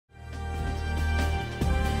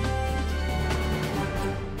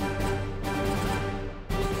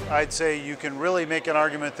I'd say you can really make an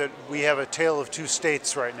argument that we have a tale of two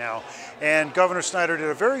states right now. And Governor Snyder did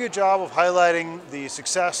a very good job of highlighting the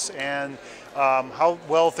success and how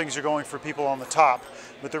well things are going for people on the top.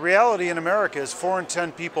 But the reality in America is 4 in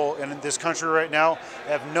 10 people in this country right now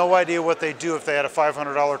have no idea what they'd do if they had a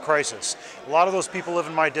 $500 crisis. A lot of those people live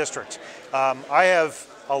in my district. I have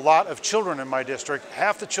a lot of children in my district.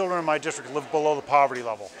 Half the children in my district live below the poverty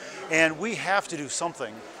level. And we have to do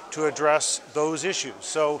something to address those issues.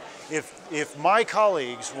 So if my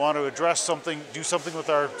colleagues want to address something, do something with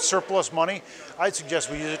our surplus money, I'd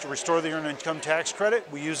suggest we use it to restore the earned income tax credit.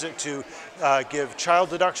 We use it to give child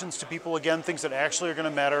deductions to people, again, things that actually are going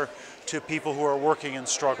to matter to people who are working and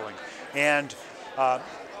struggling. And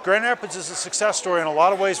Grand Rapids is a success story in a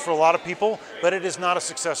lot of ways for a lot of people, but it is not a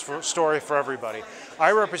success story for everybody.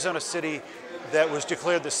 I represent a city that was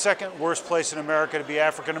declared the second worst place in America to be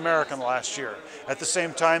African American last year, at the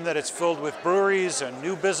same time that it's filled with breweries and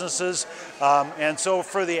new businesses. And so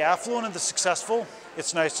for the affluent and the successful,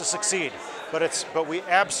 it's nice to succeed. But we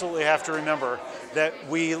absolutely have to remember that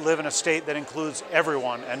we live in a state that includes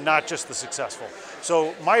everyone and not just the successful.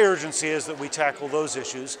 So my urgency is that we tackle those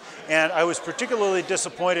issues. And I was particularly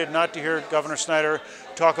disappointed not to hear Governor Snyder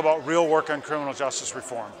talk about real work on criminal justice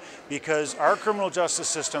reform, because our criminal justice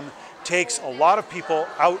system takes a lot of people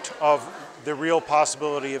out of the real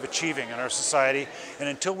possibility of achieving in our society. And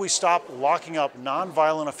until we stop locking up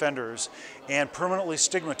nonviolent offenders and permanently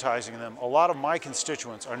stigmatizing them, a lot of my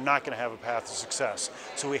constituents are not going to have a path to success.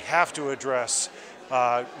 So we have to address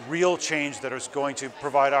real change that is going to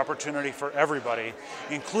provide opportunity for everybody,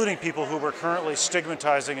 including people who we're currently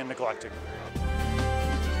stigmatizing and neglecting.